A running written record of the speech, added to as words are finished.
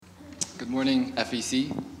Good morning,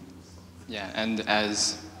 FEC. Yeah, and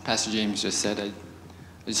as Pastor James just said, I'd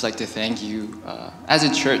just like to thank you as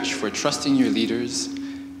a church for trusting your leaders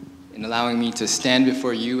in allowing me to stand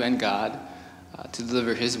before you and God to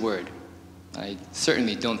deliver His word. I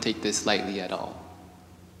certainly don't take this lightly at all.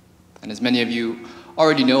 And as many of you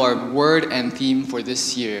already know, our word and theme for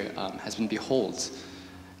this year has been Behold.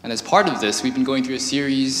 And as part of this, we've been going through a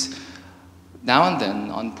series now and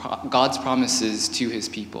then on God's promises to His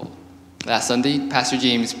people. Last Sunday, Pastor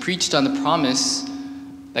James preached on the promise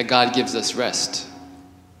that God gives us rest.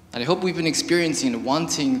 And I hope we've been experiencing and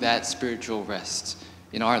wanting that spiritual rest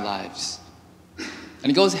in our lives.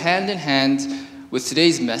 And it goes hand in hand with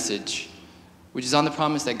today's message, which is on the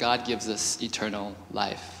promise that God gives us eternal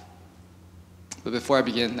life. But before I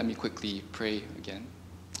begin, let me quickly pray again.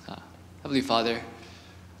 Heavenly Father,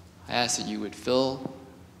 I ask that you would fill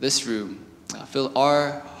this room, fill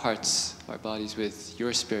our hearts, our bodies with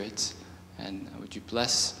your Spirit, and would you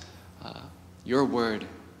bless your word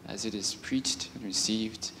as it is preached and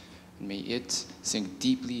received, and may it sink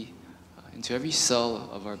deeply into every cell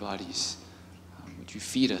of our bodies. Would you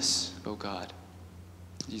feed us, O God?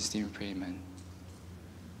 In Jesus' name we pray, amen.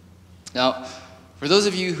 Now, for those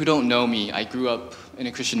of you who don't know me, I grew up in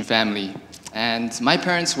a Christian family, and my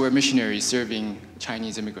parents were missionaries serving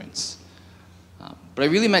Chinese immigrants. But I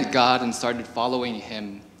really met God and started following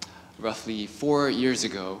Him roughly 4 years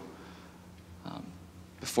ago.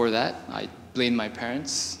 Before that, I blamed my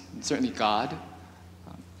parents, and certainly God,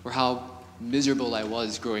 for how miserable I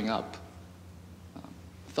was growing up. I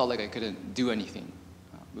felt like I couldn't do anything,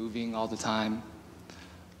 moving all the time.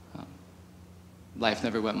 Life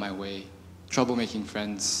never went my way. Had trouble making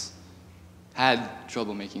friends.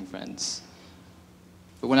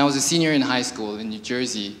 But when I was a senior in high school in New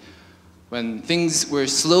Jersey, when things were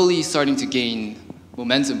slowly starting to gain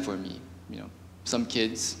momentum for me, some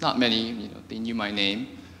kids, not many, they knew my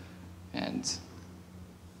name, and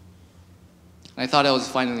I thought I was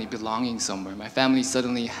finally belonging somewhere. My family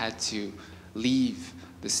suddenly had to leave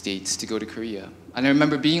the States to go to Korea. And I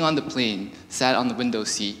remember being on the plane, sat on the window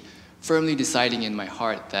seat, firmly deciding in my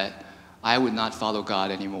heart that I would not follow God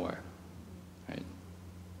anymore, right?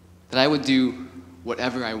 That I would do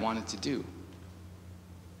whatever I wanted to do.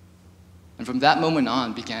 And from that moment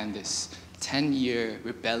on began this 10-year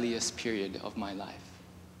rebellious period of my life.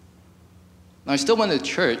 Now, I still went to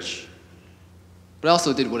church, but I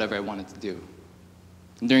also did whatever I wanted to do.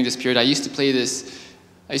 And during this period, I used to play this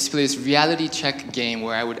reality check game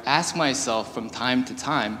where I would ask myself from time to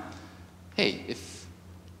time, hey,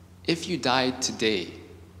 if you died today,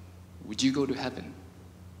 would you go to heaven?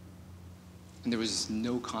 And there was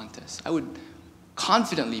no contest. I would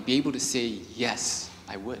confidently be able to say, yes,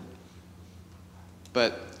 I would.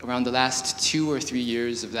 But around the last 2 or 3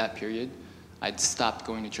 years of that period, I'd stopped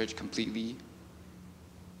going to church completely.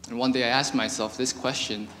 And one day I asked myself this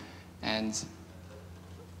question, and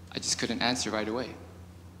I just couldn't answer right away.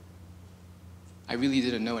 I really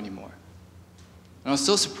didn't know anymore. And I was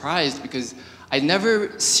so surprised because I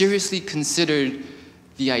never seriously considered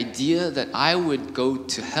the idea that I would go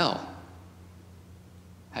to hell.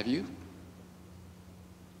 Have you?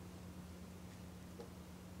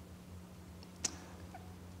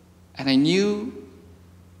 And I knew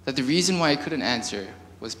that the reason why I couldn't answer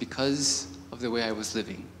was because of the way I was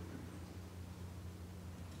living.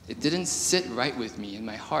 It didn't sit right with me in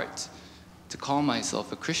my heart to call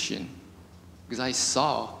myself a Christian because I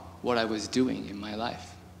saw what I was doing in my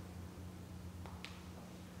life.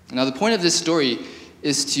 Now, the point of this story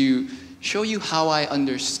is to show you how I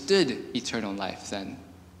understood eternal life then.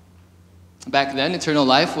 Back then, eternal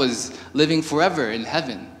life was living forever in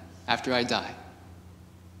heaven after I die.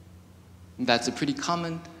 That's a pretty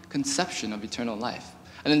common conception of eternal life.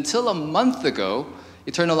 And until a month ago,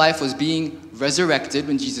 eternal life was being resurrected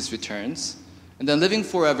when Jesus returns, and then living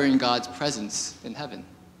forever in God's presence in heaven.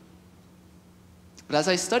 But as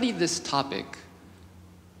I studied this topic,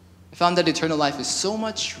 I found that eternal life is so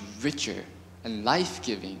much richer and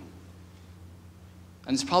life-giving.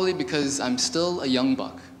 And it's probably because I'm still a young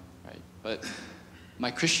buck, right? But my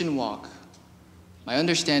Christian walk, my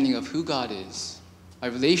understanding of who God is, my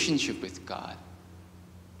relationship with God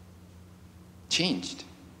changed.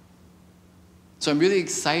 So I'm really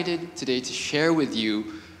excited today to share with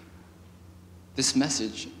you this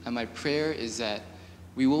message, and my prayer is that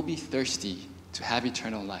we will be thirsty to have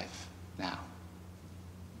eternal life now.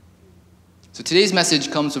 So today's message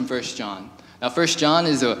comes from 1 John. Now 1 John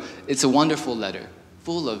it's a wonderful letter,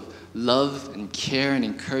 full of love and care and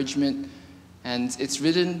encouragement, and it's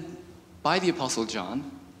written by the Apostle John.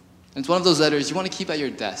 And it's one of those letters you want to keep at your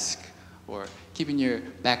desk or keep in your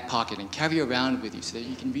back pocket and carry around with you so that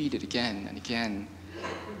you can read it again and again.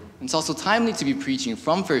 And it's also timely to be preaching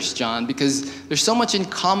from 1 John because there's so much in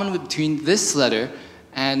common between this letter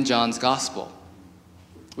and John's Gospel,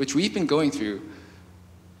 which we've been going through.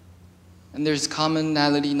 And there's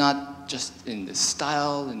commonality not just in the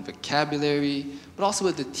style and vocabulary, but also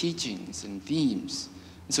with the teachings and themes.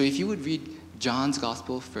 And so if you would read John's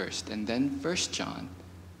Gospel first and then 1 John,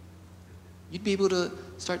 you'd be able to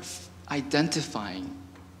start identifying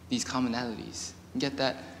these commonalities and get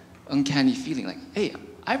that uncanny feeling like, hey,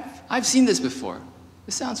 I've seen this before.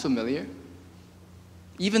 This sounds familiar.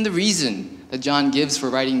 Even the reason that John gives for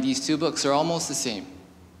writing these two books are almost the same.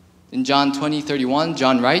 In John 20:31,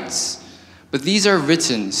 John writes, "But these are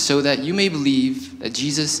written so that you may believe that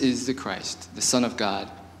Jesus is the Christ, the Son of God,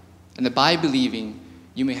 and that by believing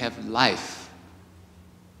you may have life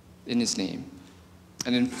in his name."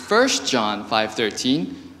 And in 1 John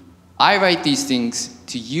 5:13, "I write these things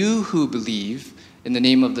to you who believe in the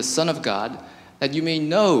name of the Son of God, that you may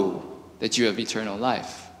know that you have eternal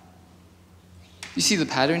life." You see the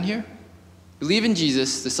pattern here? Believe in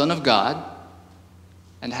Jesus, the Son of God,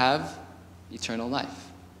 and have eternal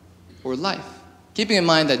life, or life. Keeping in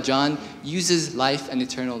mind that John uses life and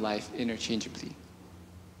eternal life interchangeably.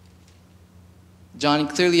 John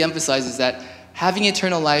clearly emphasizes that having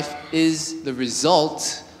eternal life is the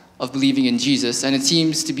result of believing in Jesus, and it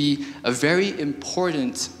seems to be a very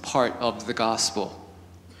important part of the gospel.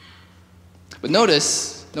 But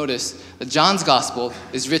notice that John's gospel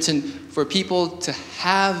is written for people to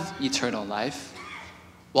have eternal life,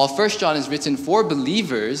 while 1 John is written for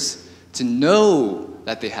believers to know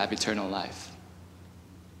that they have eternal life.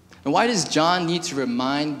 And why does John need to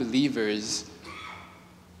remind believers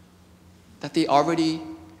that they already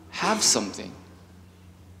have something?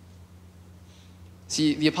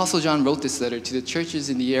 See, the Apostle John wrote this letter to the churches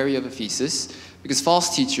in the area of Ephesus because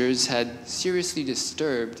false teachers had seriously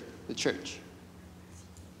disturbed the church.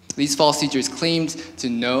 These false teachers claimed to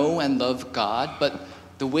know and love God, but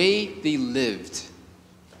the way they lived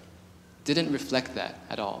didn't reflect that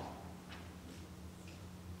at all.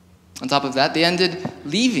 On top of that, they ended up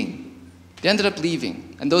leaving.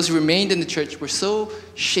 And those who remained in the church were so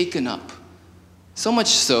shaken up, so much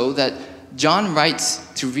so that John writes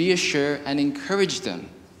to reassure and encourage them,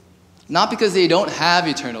 not because they don't have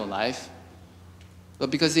eternal life,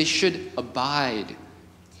 but because they should abide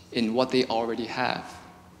in what they already have.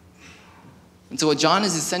 And so what John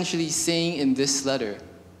is essentially saying in this letter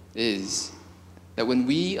is that when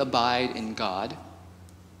we abide in God,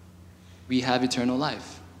 we have eternal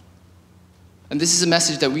life. And this is a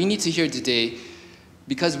message that we need to hear today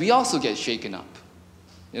because we also get shaken up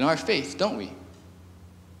in our faith, don't we?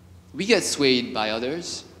 We get swayed by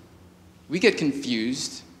others. We get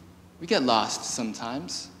confused. We get lost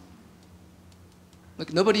sometimes.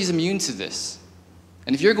 Look, nobody's immune to this.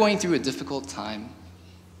 And if you're going through a difficult time,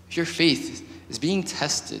 if your faith is being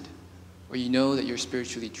tested, or you know that you're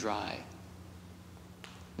spiritually dry,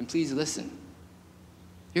 then please listen.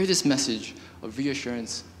 Hear this message of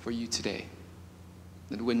reassurance for you today,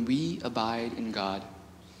 that when we abide in God,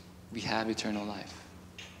 we have eternal life.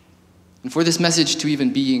 And for this message to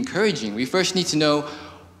even be encouraging, we first need to know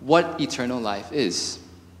what eternal life is.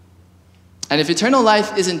 And if eternal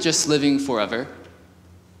life isn't just living forever,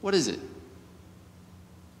 what is it?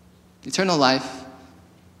 Eternal life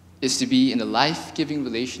is to be in a life-giving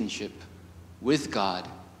relationship with God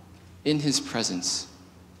in his presence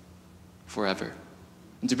forever.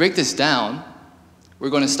 And to break this down,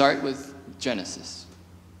 we're going to start with Genesis.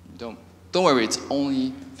 Don't worry, it's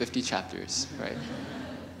only 50 chapters, right?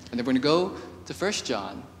 And then we're going to go to 1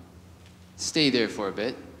 John, stay there for a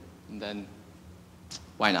bit, and then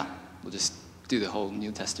why not? We'll just do the whole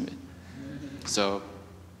New Testament. So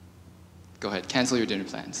go ahead, cancel your dinner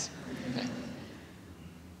plans. Okay.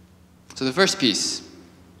 So the first piece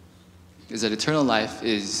is that eternal life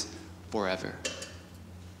is forever.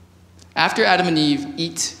 After Adam and Eve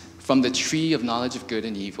eat from the tree of knowledge of good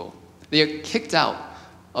and evil, they are kicked out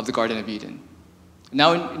of the Garden of Eden.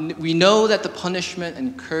 Now we know that the punishment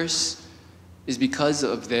and curse is because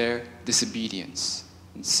of their disobedience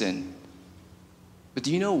and sin. But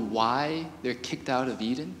do you know why they're kicked out of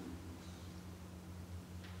Eden?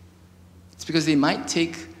 It's because they might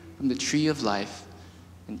take from the tree of life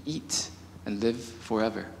and eat and live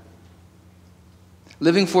forever.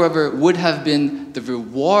 Living forever would have been the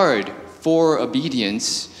reward for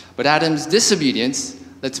obedience, but Adam's disobedience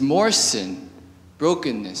led to more sin,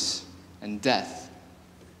 brokenness, and death.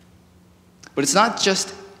 But it's not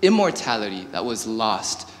just immortality that was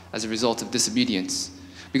lost as a result of disobedience.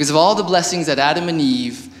 Because of all the blessings that Adam and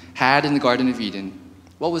Eve had in the Garden of Eden,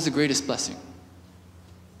 what was the greatest blessing?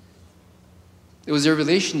 It was their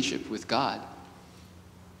relationship with God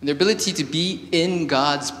and their ability to be in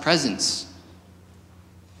God's presence.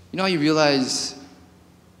 You know how you realize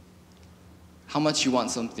how much you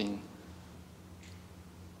want something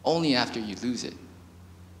only after you lose it?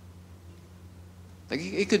 Like,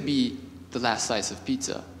 it could be the last slice of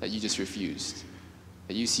pizza that you just refused,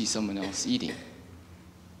 that you see someone else eating.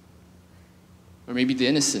 Or maybe the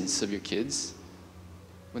innocence of your kids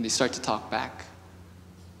when they start to talk back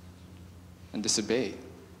and disobey.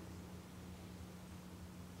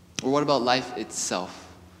 Or what about life itself?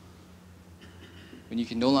 When you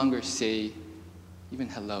can no longer say even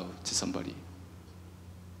hello to somebody.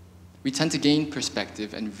 We tend to gain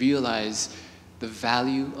perspective and realize the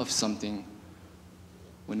value of something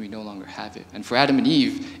when we no longer have it. And for Adam and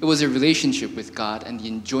Eve, it was a relationship with God and the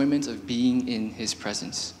enjoyment of being in His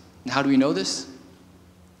presence. And how do we know this?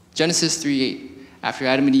 Genesis 3:8. After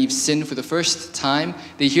Adam and Eve sinned for the first time,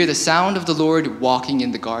 they hear the sound of the Lord walking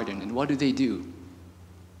in the garden. And what do?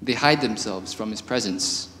 They hide themselves from His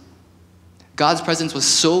presence. God's presence was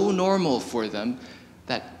so normal for them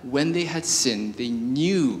that when they had sinned, they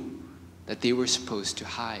knew that they were supposed to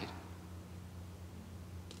hide.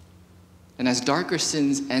 And as darker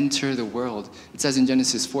sins enter the world, it says in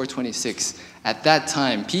Genesis 4:26, at that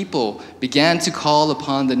time, people began to call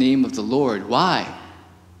upon the name of the Lord. Why?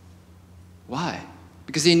 Why?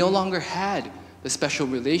 Because they no longer had the special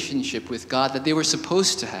relationship with God that they were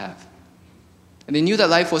supposed to have. And they knew that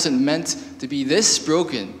life wasn't meant to be this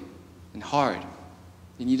broken and hard.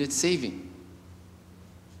 They needed saving.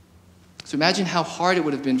 So imagine how hard it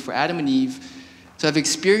would have been for Adam and Eve to have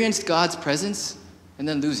experienced God's presence and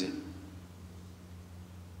then lose it.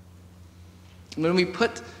 And when we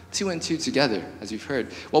put two and two together, as we've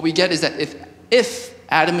heard, what we get is that if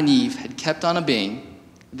Adam and Eve had kept on obeying,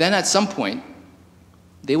 then at some point,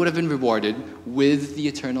 they would have been rewarded with the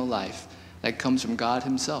eternal life that comes from God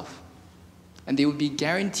Himself. And they would be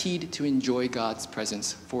guaranteed to enjoy God's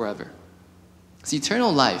presence forever. See,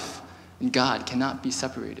 eternal life and God cannot be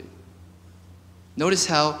separated. Notice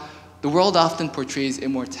how the world often portrays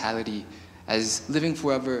immortality as living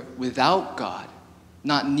forever without God,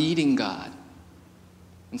 not needing God.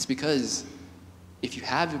 And it's because if you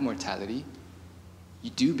have immortality,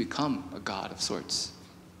 you do become a god of sorts.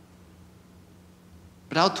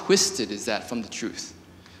 But how twisted is that from the truth?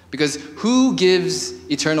 Because who gives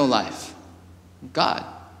eternal life? God.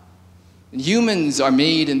 And humans are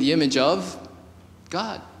made in the image of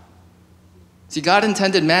God. See, God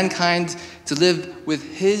intended mankind to live with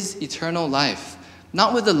His eternal life,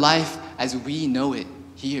 not with the life as we know it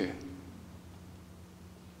here.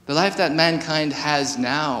 The life that mankind has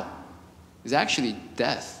now is actually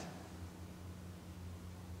death.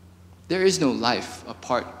 There is no life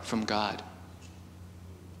apart from God.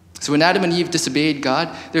 So when Adam and Eve disobeyed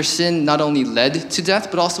God, their sin not only led to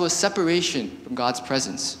death, but also a separation from God's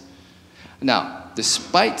presence. Now,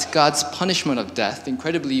 despite God's punishment of death,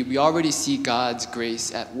 incredibly, we already see God's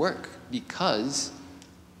grace at work because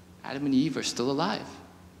Adam and Eve are still alive.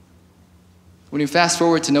 When we fast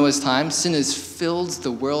forward to Noah's time, sin has filled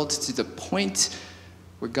the world to the point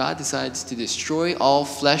where God decides to destroy all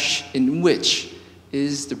flesh, in which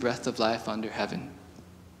is the breath of life under heaven.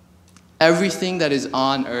 Everything that is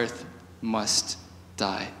on earth must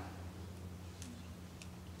die.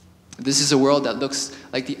 This is a world that looks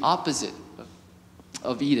like the opposite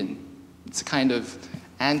of Eden. It's a kind of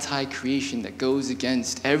anti-creation that goes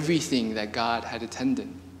against everything that God had intended.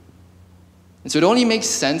 And so it only makes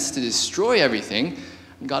sense to destroy everything,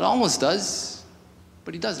 and God almost does,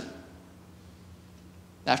 but He doesn't.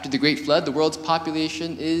 After the Great Flood, the world's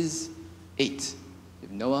population is 8. You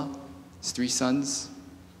have Noah, his 3 sons,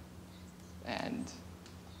 and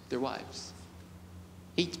their wives.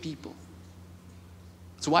 8 people.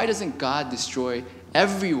 So why doesn't God destroy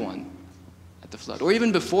everyone at the flood, or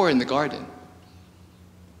even before in the garden?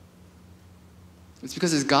 It's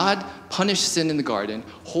because as God punished sin in the garden,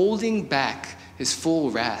 holding back His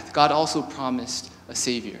full wrath, God also promised a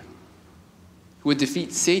Savior who would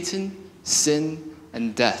defeat Satan, sin,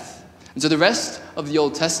 and death. And so the rest of the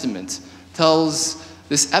Old Testament tells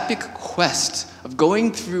this epic quest of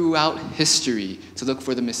going throughout history to look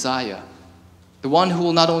for the Messiah, the one who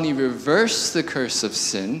will not only reverse the curse of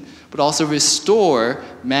sin, but also restore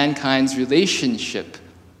mankind's relationship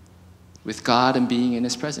with God and being in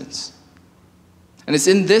His presence. And it's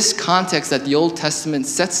in this context that the Old Testament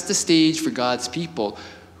sets the stage for God's people,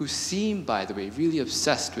 who seem, by the way, really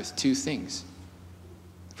obsessed with 2 things: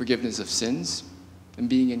 forgiveness of sins and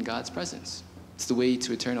being in God's presence. It's the way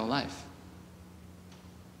to eternal life.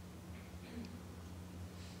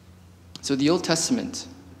 So the Old Testament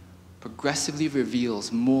progressively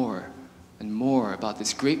reveals more and more about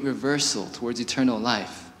this great reversal towards eternal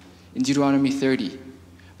life. In Deuteronomy 30,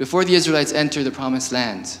 before the Israelites enter the promised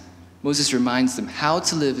land, Moses reminds them how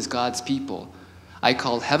to live as God's people. I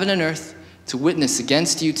call heaven and earth to witness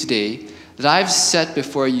against you today that I've set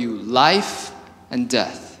before you life and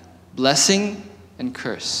death, blessing and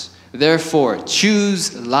curse. Therefore,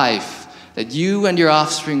 choose life, that you and your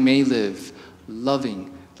offspring may live,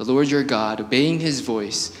 loving the Lord your God, obeying his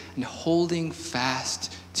voice, and holding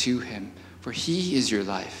fast to him. For he is your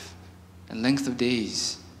life and length of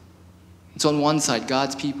days. And so on one side,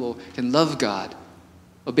 God's people can love God,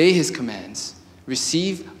 obey his commands,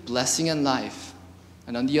 receive blessing and life.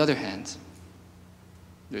 And on the other hand,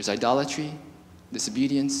 there's idolatry,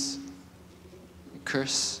 disobedience,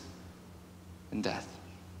 curse, and death.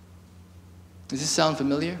 Does this sound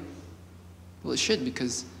familiar? Well, it should,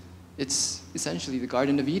 because it's essentially the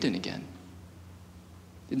Garden of Eden again.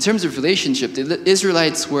 In terms of relationship, the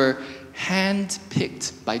Israelites were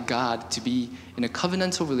hand-picked by God to be in a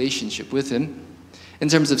covenantal relationship with him. In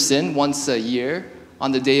terms of sin, once a year,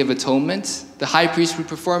 on the Day of Atonement, the high priest would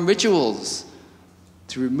perform rituals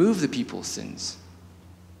to remove the people's sins.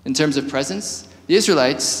 In terms of presence, the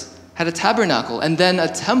Israelites had a tabernacle and then a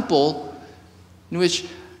temple in which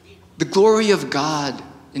the glory of God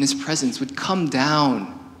in his presence would come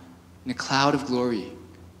down in a cloud of glory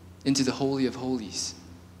into the Holy of Holies.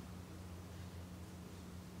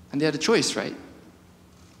 And they had a choice, right?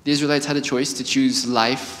 The Israelites had a choice to choose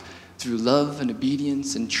life through love and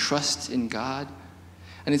obedience and trust in God.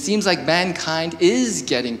 And it seems like mankind is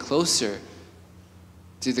getting closer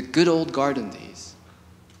to the good old garden days,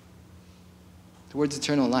 towards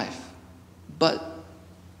eternal life. But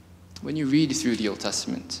when you read through the Old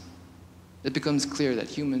Testament, it becomes clear that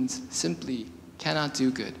humans simply cannot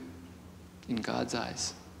do good in God's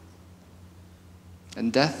eyes.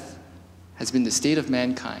 And death has been the state of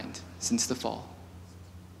mankind since the fall.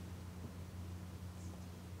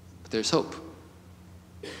 But there's hope.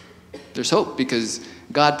 There's hope because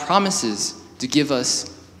God promises to give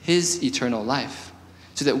us his eternal life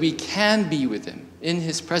so that we can be with him in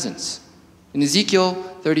his presence. In Ezekiel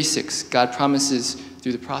 36, God promises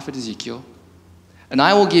through the prophet Ezekiel, "And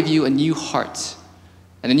I will give you a new heart,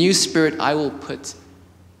 and a new spirit I will put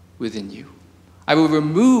within you. I will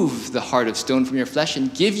remove the heart of stone from your flesh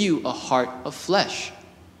and give you a heart of flesh.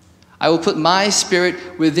 I will put my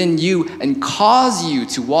spirit within you and cause you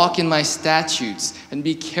to walk in my statutes and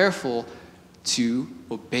be careful to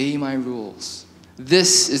obey my rules."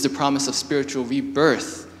 This is the promise of spiritual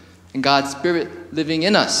rebirth and God's Spirit living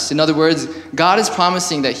in us. In other words, God is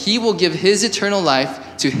promising that he will give his eternal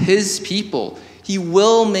life to his people. He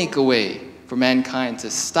will make a way for mankind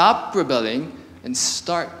to stop rebelling and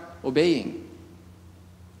start obeying,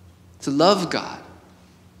 to love God,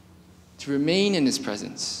 to remain in his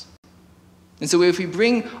presence. And so if we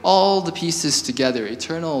bring all the pieces together,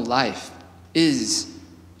 eternal life is,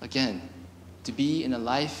 again, to be in a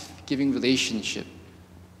life-giving relationship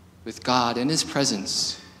with God in his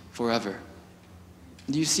presence forever.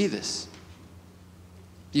 Do you see this?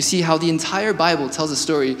 Do you see how the entire Bible tells a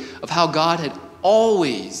story of how God had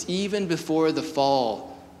always, even before the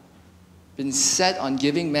fall, been set on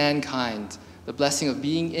giving mankind the blessing of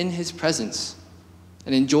being in his presence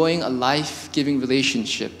and enjoying a life-giving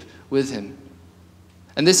relationship with him?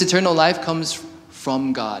 And this eternal life comes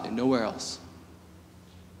from God and nowhere else.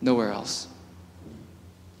 Nowhere else.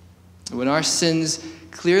 When our sins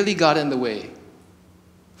clearly got in the way,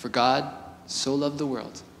 for God so loved the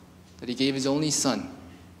world that he gave his only Son,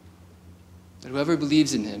 that whoever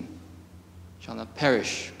believes in him shall not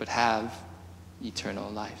perish but have eternal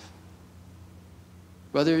life.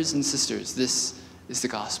 Brothers and sisters, this is the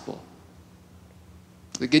gospel.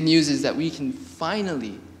 The good news is that we can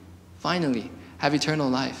finally have eternal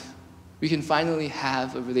life. We can finally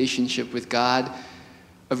have a relationship with God,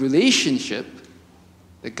 a relationship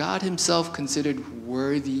that God himself considered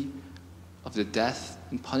worthy of the death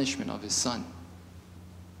and punishment of his Son.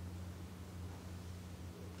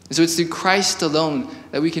 And so it's through Christ alone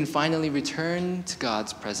that we can finally return to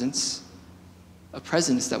God's presence, a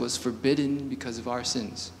presence that was forbidden because of our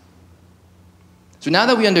sins. So now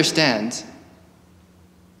that we understand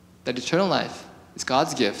that eternal life is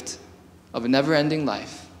God's gift of a never-ending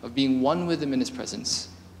life, of being one with him in his presence,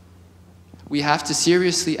 we have to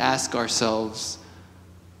seriously ask ourselves,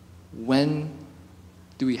 when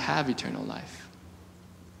do we have eternal life?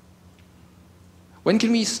 When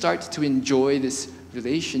can we start to enjoy this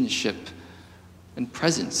relationship and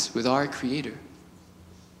presence with our Creator?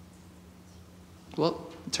 Well,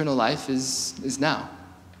 eternal life is now.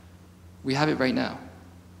 We have it right now.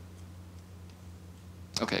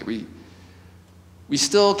 Okay, we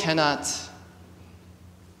still cannot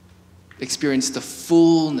experience the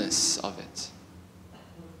fullness of it.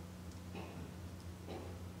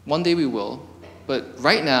 One day we will, but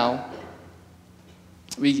right now,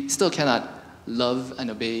 we still cannot love and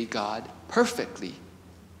obey God perfectly,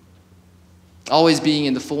 always being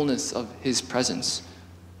in the fullness of His presence.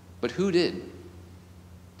 But who did?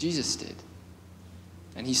 Jesus did.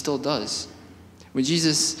 And He still does. When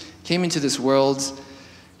Jesus came into this world,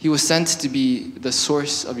 He was sent to be the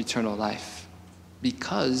source of eternal life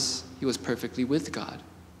because He was perfectly with God.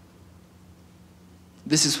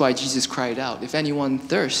 This is why Jesus cried out, "If anyone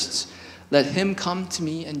thirsts, let him come to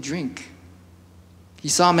me and drink." He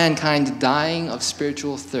saw mankind dying of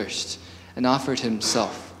spiritual thirst and offered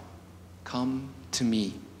Himself, "Come to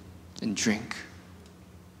me and drink."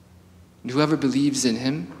 And whoever believes in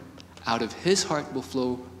Him, out of his heart will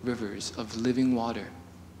flow rivers of living water.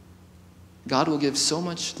 God will give so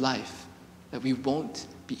much life that we won't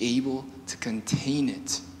be able to contain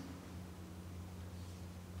it.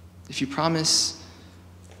 If you promise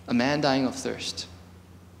a man dying of thirst,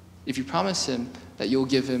 if you promise him that you'll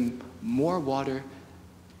give him more water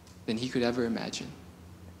than he could ever imagine,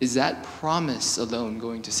 is that promise alone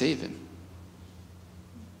going to save him?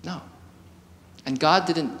 No. And God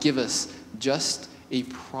didn't give us just a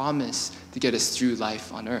promise to get us through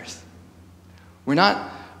life on earth. We're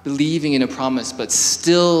not believing in a promise but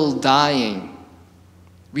still dying.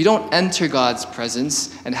 We don't enter God's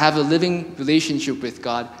presence and have a living relationship with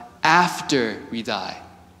God after we die.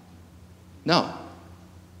 No.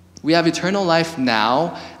 We have eternal life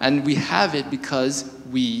now, and we have it because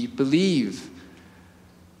we believe.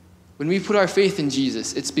 When we put our faith in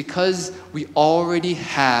Jesus, it's because we already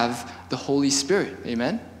have the Holy Spirit.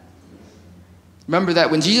 Amen? Remember that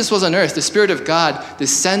when Jesus was on earth, the Spirit of God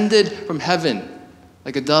descended from heaven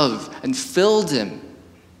like a dove and filled Him,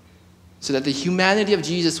 so that the humanity of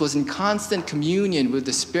Jesus was in constant communion with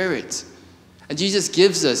the Spirit. And Jesus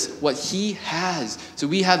gives us what He has. So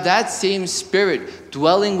we have that same Spirit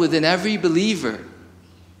dwelling within every believer.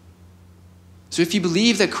 So if you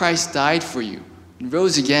believe that Christ died for you and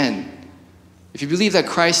rose again, if you believe that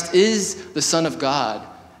Christ is the Son of God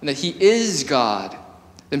and that He is God,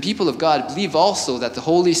 then people of God believe also that the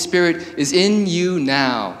Holy Spirit is in you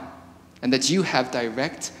now and that you have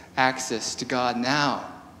direct access to God now.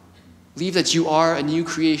 Believe that you are a new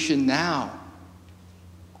creation now.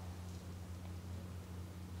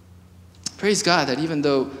 Praise God that even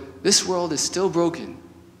though this world is still broken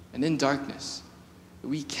and in darkness,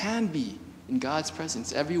 we can be in God's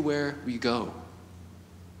presence everywhere we go.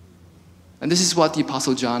 And this is what the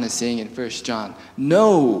Apostle John is saying in 1 John.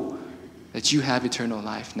 Know that you have eternal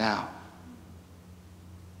life now.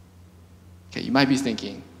 Okay, you might be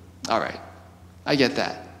thinking, all right, I get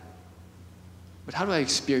that. But how do I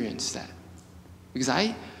experience that? Because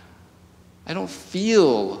I don't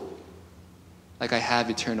feel like I have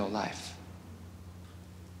eternal life.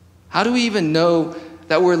 How do we even know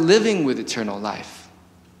that we're living with eternal life?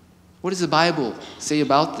 What does the Bible say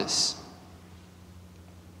about this?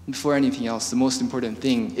 Before anything else, the most important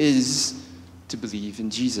thing is to believe in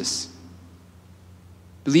Jesus.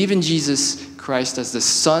 Believe in Jesus Christ as the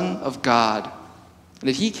Son of God, and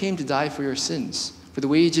that He came to die for your sins. For the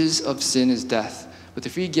wages of sin is death, but the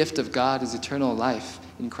free gift of God is eternal life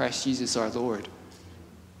in Christ Jesus our Lord.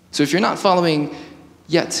 So if you're not following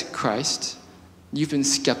yet Christ, you've been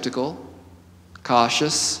skeptical,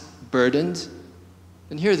 cautious, burdened,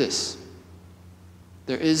 then hear this.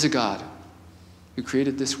 There is a God who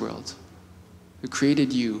created this world, who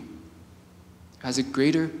created you, has a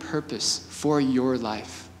greater purpose for your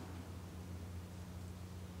life.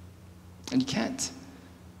 And you can't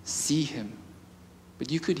see Him,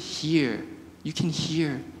 but you can hear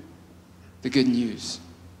the good news.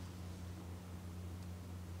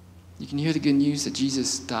 You can hear the good news that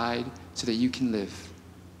Jesus died so that you can live.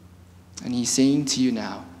 And He's saying to you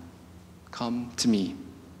now, come to me.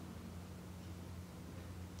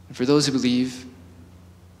 And for those who believe,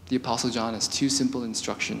 the Apostle John has two simple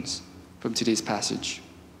instructions from today's passage.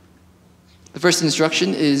 The first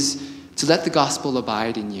instruction is to let the gospel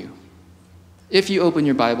abide in you. If you open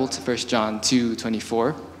your Bible to 1 John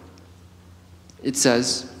 2:24, it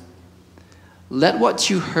says, "Let what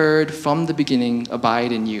you heard from the beginning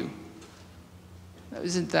abide in you." Now,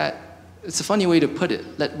 it's a funny way to put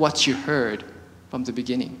it, let what you heard from the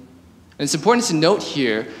beginning. And it's important to note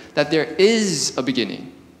here that there is a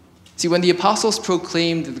beginning. See, when the apostles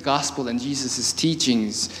proclaimed the gospel and Jesus'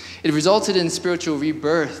 teachings, it resulted in spiritual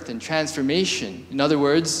rebirth and transformation. In other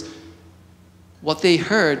words, what they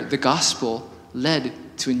heard, the gospel, led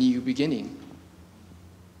to a new beginning.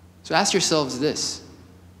 So ask yourselves this: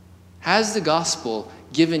 Has the gospel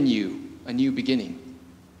given you a new beginning?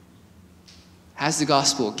 Has the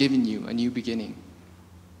gospel given you a new beginning?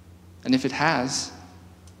 And if it has,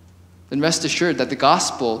 then rest assured that the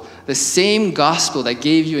gospel, the same gospel that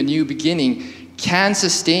gave you a new beginning, can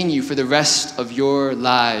sustain you for the rest of your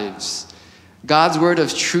lives. God's word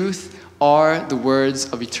of truth are the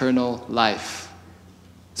words of eternal life.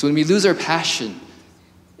 So when we lose our passion,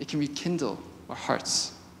 it can rekindle our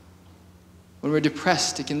hearts. When we're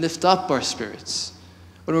depressed, it can lift up our spirits.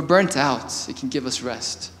 When we're burnt out, it can give us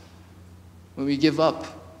rest. When we give up,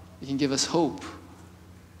 it can give us hope.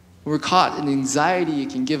 When we're caught in anxiety,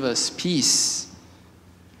 it can give us peace.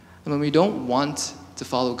 And when we don't want to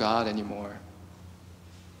follow God anymore,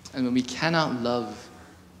 and when we cannot love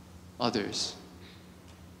others,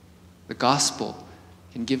 the gospel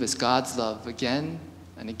can give us God's love again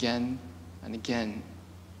and again and again.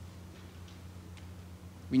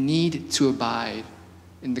 We need to abide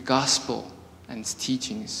in the gospel and its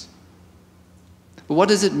teachings. But what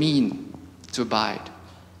does it mean to abide?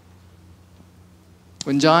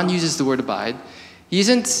 When John uses the word abide, he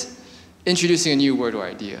isn't introducing a new word or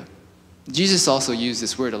idea. Jesus also used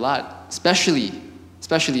this word a lot, especially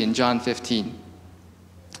in John 15.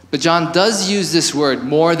 But John does use this word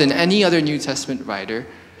more than any other New Testament writer.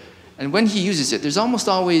 And when he uses it, there's almost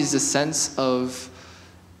always a sense of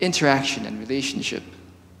interaction and relationship.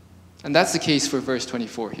 And that's the case for verse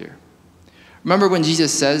 24 here. Remember when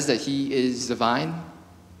Jesus says that he is the vine?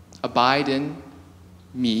 Abide in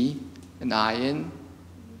me, and I in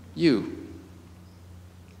you.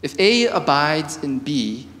 If A abides in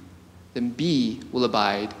B, then B will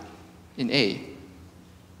abide in A.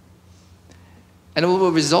 And it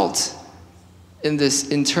will result in this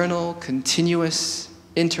internal, continuous,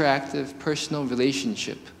 interactive, personal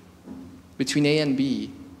relationship between A and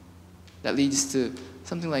B that leads to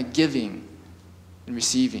something like giving and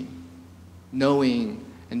receiving, knowing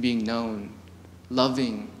and being known,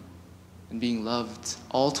 loving and being loved,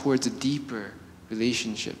 all towards a deeper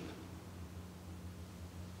relationship.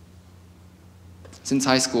 Since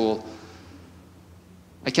high school,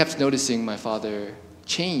 I kept noticing my father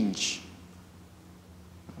change.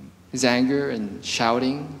 His anger and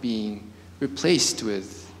shouting being replaced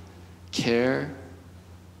with care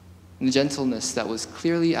and a gentleness that was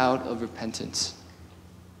clearly out of repentance.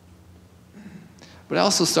 But I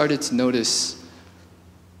also started to notice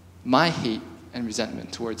my hate and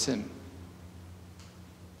resentment towards him,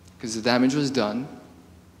 because the damage was done.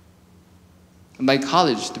 And by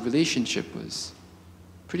college, the relationship was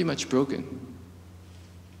pretty much broken.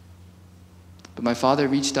 But my father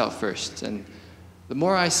reached out first, and the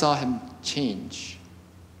more I saw him change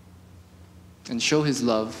and show his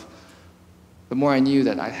love, the more I knew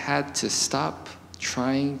that I had to stop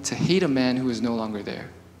trying to hate a man who was no longer there.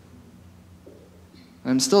 And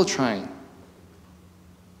I'm still trying.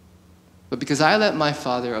 But because I let my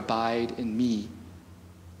father abide in me,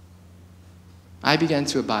 I began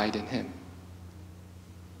to abide in him.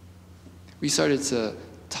 We started to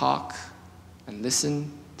talk and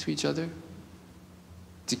listen to each other,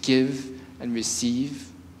 to give and receive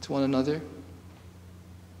to one another.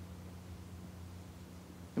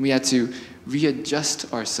 And we had to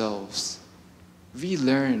readjust ourselves,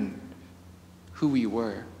 relearn who we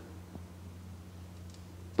were.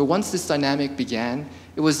 But once this dynamic began,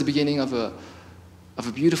 it was the beginning of a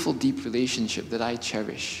beautiful, deep relationship that I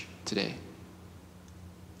cherish today.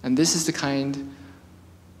 And this is the kind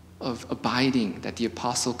of abiding that the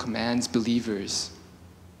apostle commands believers,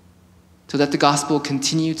 so that the gospel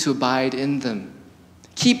continue to abide in them.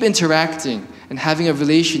 Keep interacting and having a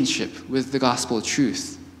relationship with the gospel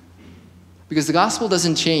truth. Because the gospel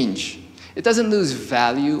doesn't change. It doesn't lose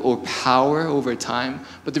value or power over time.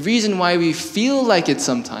 But the reason why we feel like it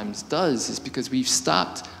sometimes does is because we've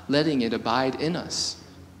stopped letting it abide in us.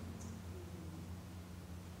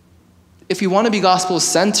 If we want to be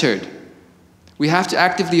gospel-centered, we have to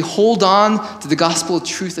actively hold on to the gospel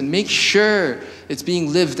truth and make sure it's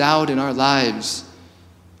being lived out in our lives.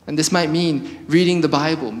 And this might mean reading the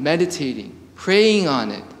Bible, meditating, praying on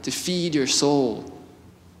it to feed your soul.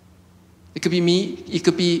 It could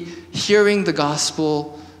be hearing the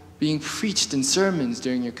gospel being preached in sermons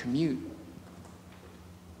during your commute.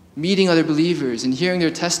 Meeting other believers and hearing their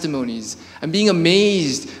testimonies and being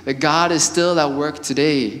amazed that God is still at work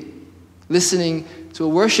today. Listening to a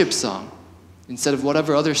worship song instead of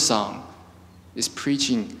whatever other song is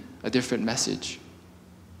preaching a different message.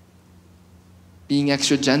 Being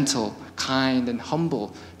extra gentle, kind, and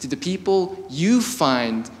humble to the people you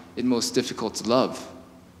find it most difficult to love,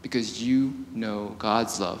 because you know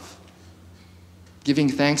God's love. Giving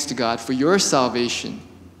thanks to God for your salvation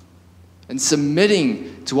and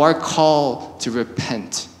submitting to our call to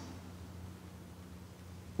repent.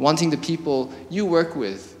 Wanting the people you work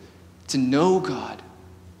with to know God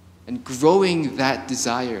and growing that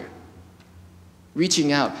desire.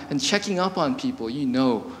 Reaching out and checking up on people you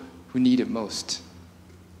know who need it most.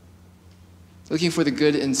 Looking for the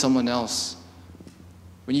good in someone else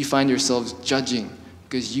when you find yourselves judging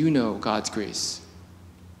because you know God's grace.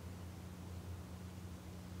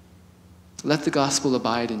 Let the gospel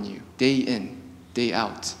abide in you, day in, day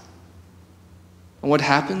out. And what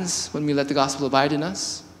happens when we let the gospel abide in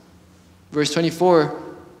us? Verse 24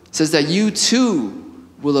 says that you too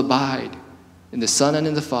will abide in the Son and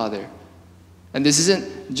in the Father. And this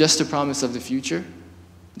isn't just a promise of the future.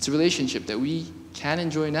 It's a relationship that we can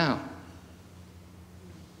enjoy now.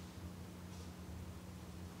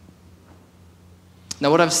 Now,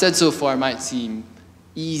 what I've said so far might seem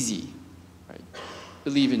easy. Right?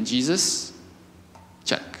 Believe in Jesus?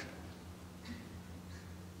 Check.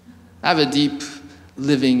 Have a deep,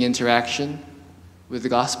 living interaction with the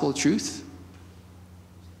gospel truth?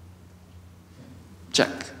 Check.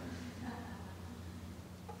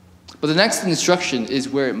 But the next instruction is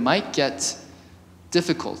where it might get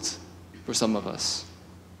difficult for some of us.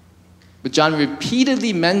 But John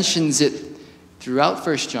repeatedly mentions it throughout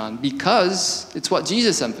 1 John because it's what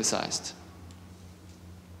Jesus emphasized.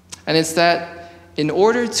 And it's that in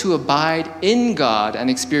order to abide in God and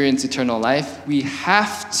experience eternal life, we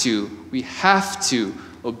have to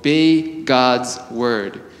obey God's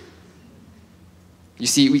word. You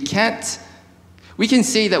see, we can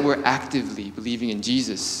say that we're actively believing in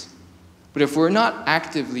Jesus, but if we're not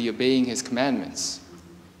actively obeying his commandments,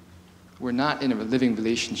 we're not in a living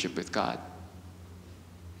relationship with God.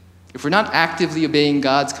 If we're not actively obeying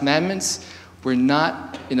God's commandments, we're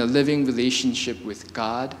not in a living relationship with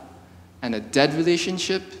God, and a dead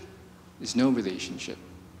relationship is no relationship.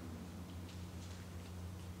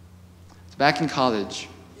 So back in college,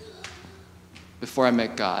 before I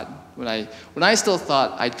met God, when I still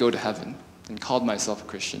thought I'd go to heaven and called myself a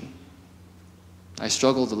Christian, I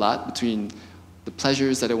struggled a lot between the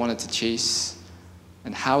pleasures that I wanted to chase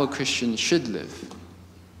and how a Christian should live.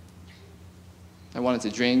 I wanted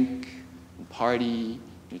to drink, party,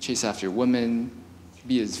 chase after women,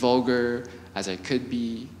 be as vulgar as I could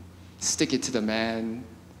be, stick it to the man,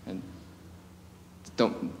 and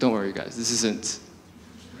don't worry, guys.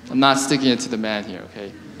 I'm not sticking it to the man here,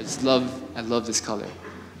 okay? I love this color.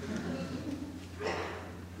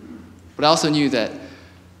 But I also knew that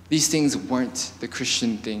these things weren't the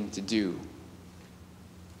Christian thing to do.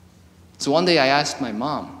 So one day I asked my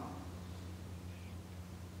mom,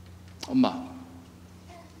 Oma,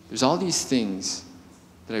 there's all these things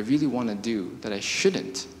that I really want to do that I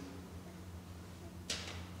shouldn't.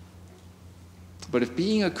 But if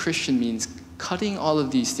being a Christian means cutting all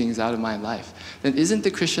of these things out of my life, then isn't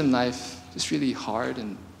the Christian life just really hard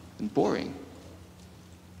and boring?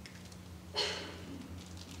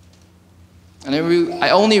 And I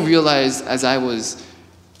only realized as I was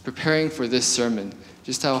preparing for this sermon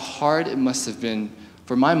just how hard it must have been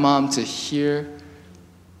for my mom to hear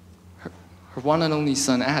her one and only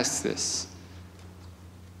son ask this.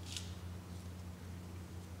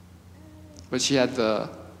 But she had the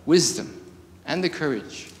wisdom and the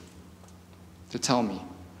courage to tell me.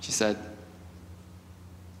 She said,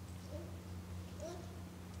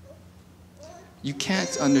 "You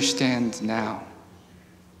can't understand now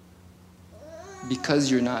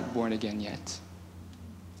because you're not born again yet.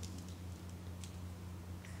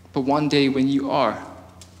 But one day when you are,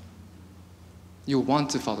 you'll want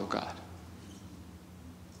to follow God.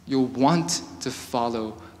 You'll want to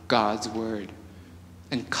follow God's word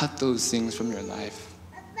and cut those things from your life.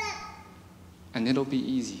 And it'll be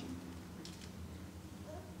easy."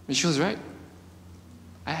 And she was right.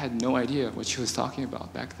 I had no idea what she was talking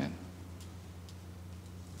about back then.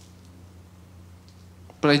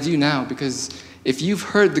 But I do now, because if you've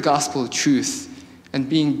heard the gospel of truth and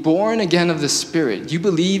being born again of the Spirit, you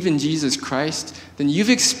believe in Jesus Christ, then you've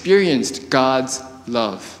experienced God's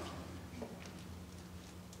love.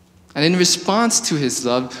 And in response to his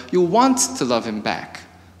love, you'll want to love him back.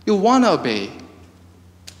 You'll want to obey.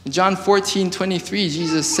 In John 14:23,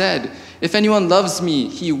 Jesus said, "If anyone loves me,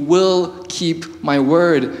 he will keep my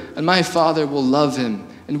word, and my Father will love him,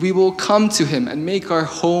 and we will come to him and make our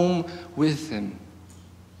home with him."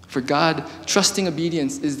 For God, trusting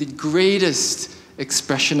obedience is the greatest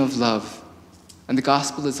expression of love, and the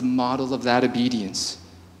gospel is a model of that obedience.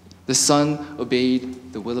 The Son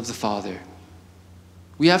obeyed the will of the Father.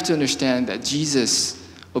 We have to understand that Jesus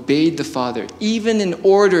obeyed the Father even in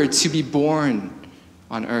order to be born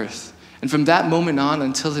on earth. And from that moment on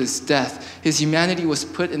until his death, his humanity was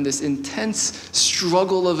put in this intense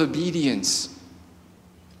struggle of obedience.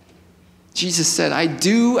 Jesus said, I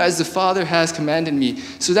do as the Father has commanded me,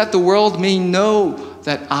 so that the world may know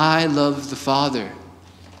that I love the Father.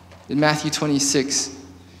 In Matthew 26,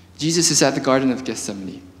 Jesus is at the Garden of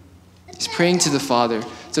Gethsemane. He's praying to the Father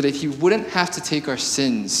so that he wouldn't have to take our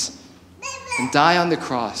sins and die on the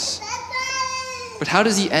cross. But how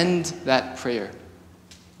does he end that prayer?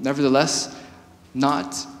 Nevertheless,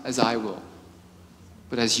 not as I will,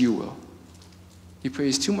 but as you will. He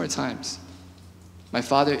prays 2 more times. My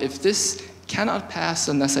Father, if this cannot pass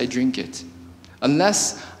unless I drink it,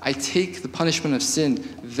 unless I take the punishment of sin,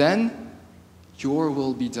 then your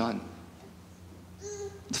will be done.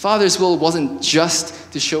 The Father's will wasn't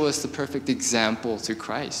just to show us the perfect example through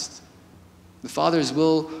Christ. The Father's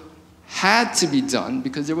will had to be done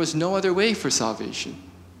because there was no other way for salvation.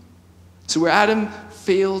 So where Adam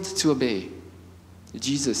failed to obey,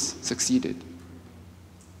 Jesus succeeded.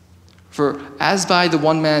 For as by the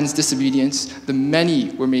one man's disobedience the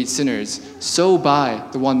many were made sinners, so by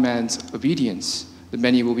the one man's obedience the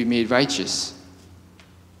many will be made righteous.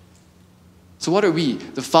 So what are we,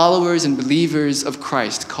 the followers and believers of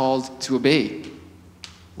Christ, called to obey?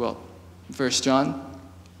 Well, in 1 John,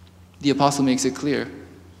 the apostle makes it clear.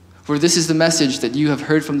 For this is the message that you have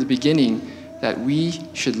heard from the beginning, that we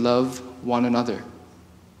should love one another.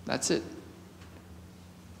 That's it.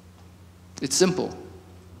 It's simple,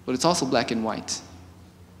 but it's also black and white.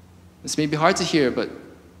 This may be hard to hear, but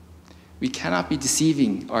we cannot be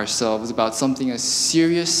deceiving ourselves about something as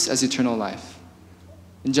serious as eternal life.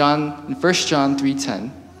 In 1 John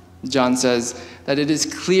 3:10, John says that it is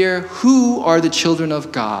clear who are the children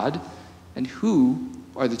of God and who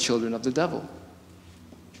are the children of the devil.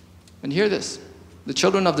 And hear this, the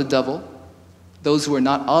children of the devil, those who are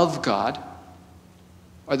not of God,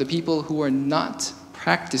 are the people who are not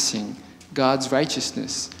practicing God's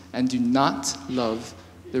righteousness and do not love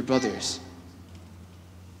their brothers.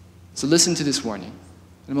 So listen to this warning.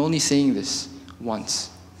 I'm only saying this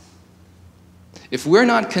once. If we're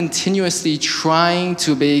not continuously trying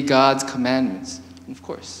to obey God's commandments, of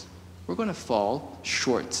course, we're going to fall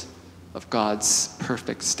short of God's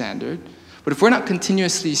perfect standard. But if we're not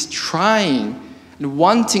continuously trying and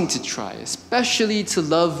wanting to try, especially to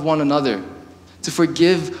love one another, to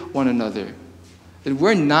forgive one another, then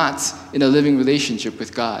we're not in a living relationship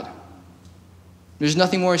with God. There's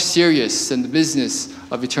nothing more serious than the business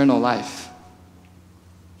of eternal life.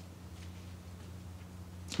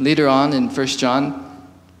 Later on in 1 John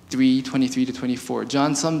 3:23-24,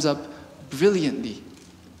 John sums up brilliantly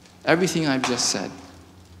everything I've just said.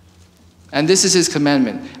 And this is his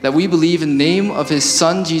commandment, that we believe in the name of his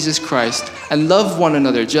Son, Jesus Christ, and love one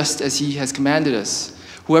another just as he has commanded us.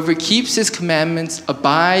 Whoever keeps his commandments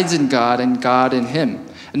abides in God and God in him.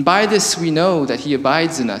 And by this we know that he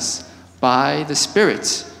abides in us, by the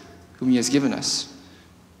Spirit whom he has given us.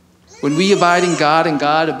 When we abide in God and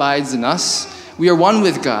God abides in us, we are one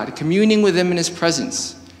with God, communing with him in his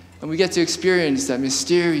presence. And we get to experience that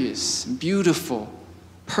mysterious, beautiful,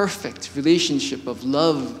 perfect relationship of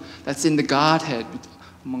love that's in the Godhead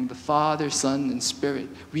among the Father, Son, and Spirit.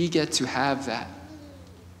 We get to have that.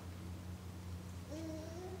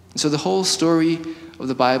 So the whole story of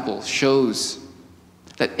the Bible shows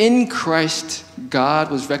that in Christ, God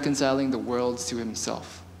was reconciling the world to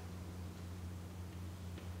himself.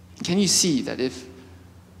 Can you see that if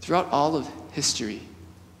throughout all of history,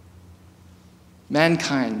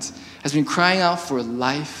 mankind has been crying out for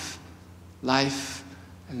life, life,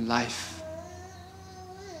 and life,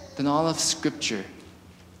 then all of Scripture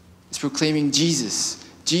is proclaiming Jesus,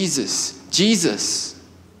 Jesus, Jesus.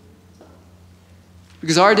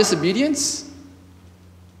 Because our disobedience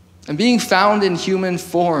and being found in human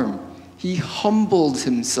form, he humbled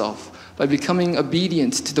himself by becoming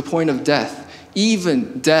obedient to the point of death,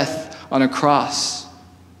 even death on a cross.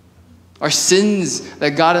 Our sins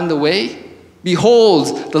that got in the way,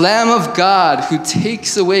 behold, the Lamb of God who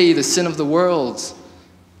takes away the sin of the world.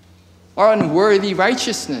 Our unworthy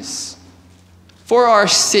righteousness. For our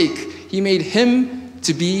sake, he made him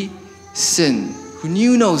to be sin, who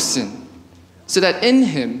knew no sin, so that in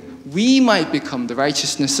him we might become the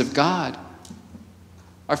righteousness of God.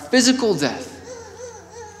 Our physical death.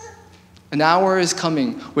 An hour is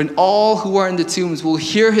coming when all who are in the tombs will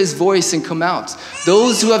hear his voice and come out.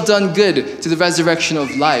 Those who have done good to the resurrection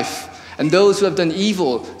of life, and those who have done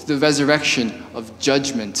evil to the resurrection of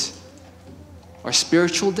judgment. Our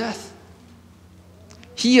spiritual death.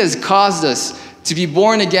 He has caused us to be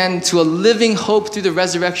born again to a living hope through the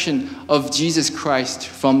resurrection of Jesus Christ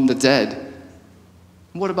from the dead.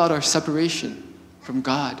 What about our separation from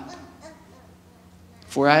God?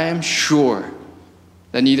 For I am sure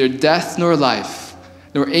that neither death nor life,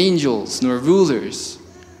 nor angels, nor rulers,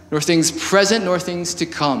 nor things present, nor things to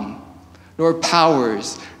come, nor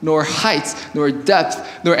powers, nor height, nor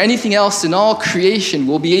depth, nor anything else in all creation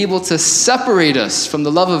will be able to separate us from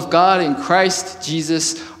the love of God in Christ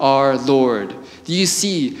Jesus our Lord. Do you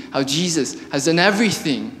see how Jesus has done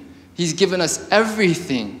everything? He's given us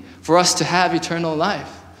everything for us to have eternal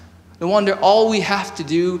life. No wonder all we have to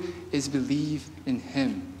do is believe in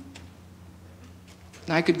him.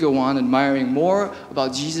 And I could go on admiring more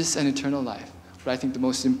about Jesus and eternal life, but I think the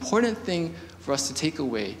most important thing for us to take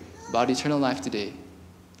away about eternal life today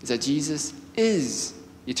is that Jesus is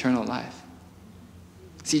eternal life.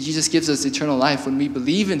 See, Jesus gives us eternal life when we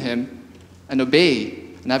believe in him and obey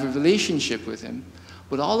and have a relationship with him.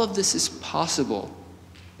 But all of this is possible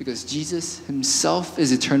because Jesus himself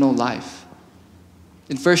is eternal life.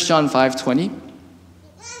 In 1 John 5:20,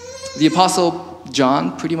 the Apostle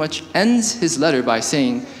John pretty much ends his letter by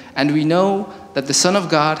saying, "And we know that the Son of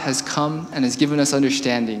God has come and has given us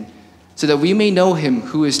understanding, so that we may know him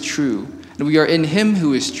who is true. And we are in him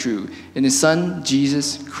who is true, in his Son,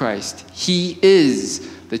 Jesus Christ. He is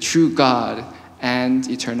the true God and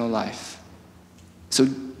eternal life." So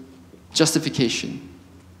justification,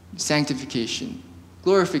 sanctification,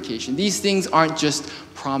 glorification, these things aren't just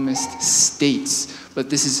promised states, but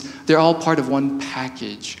they're all part of one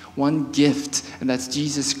package, one gift, and that's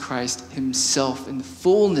Jesus Christ himself in the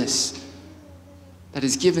fullness that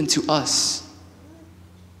is given to us.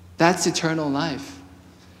 That's eternal life.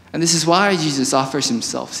 And this is why Jesus offers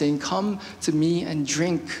himself, saying, "Come to me and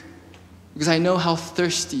drink, because I know how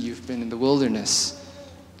thirsty you've been in the wilderness,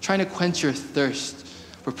 trying to quench your thirst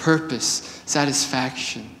for purpose,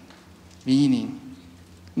 satisfaction, meaning."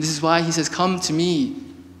 And this is why he says, "Come to me,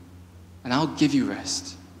 and I'll give you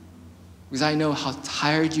rest, because I know how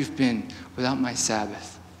tired you've been without my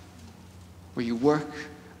Sabbath, where you work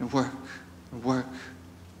and work and work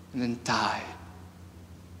and then die."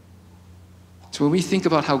 So when we think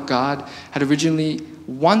about how God had originally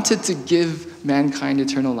wanted to give mankind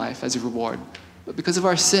eternal life as a reward, but because of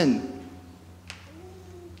our sin,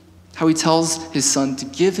 how he tells his Son to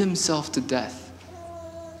give himself to death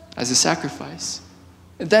as a sacrifice,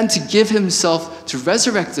 and then to give himself to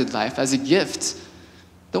resurrected life as a gift,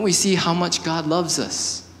 don't we see how much God loves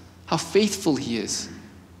us, how faithful he is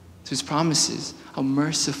to his promises, how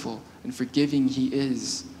merciful and forgiving he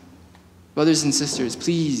is? Brothers and sisters,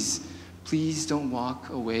 please don't walk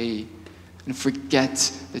away and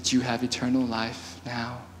forget that you have eternal life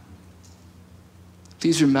now.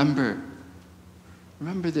 Please remember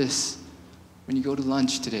this when you go to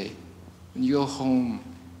lunch today, when you go home,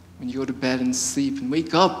 when you go to bed and sleep, and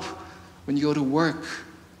wake up when you go to work.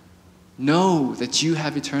 Know that you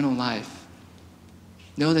have eternal life.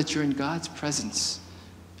 Know that you're in God's presence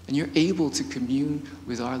and you're able to commune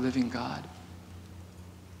with our living God.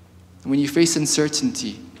 And when you face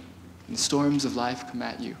uncertainty and the storms of life come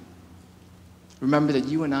at you, remember that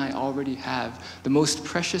you and I already have the most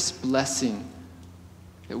precious blessing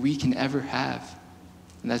that we can ever have,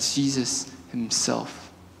 and that's Jesus himself.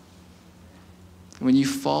 And when you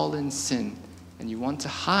fall in sin and you want to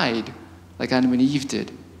hide like Adam and Eve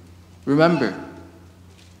did, remember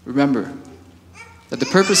that the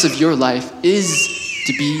purpose of your life is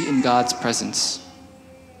to be in God's presence.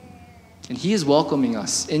 And he is welcoming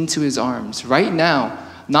us into his arms right now,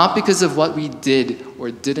 not because of what we did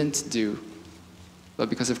or didn't do,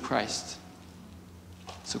 but because of Christ.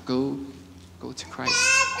 So go to Christ.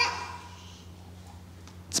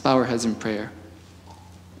 Let's bow our heads in prayer.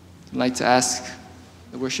 I'd like to ask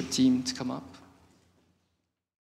the worship team to come up.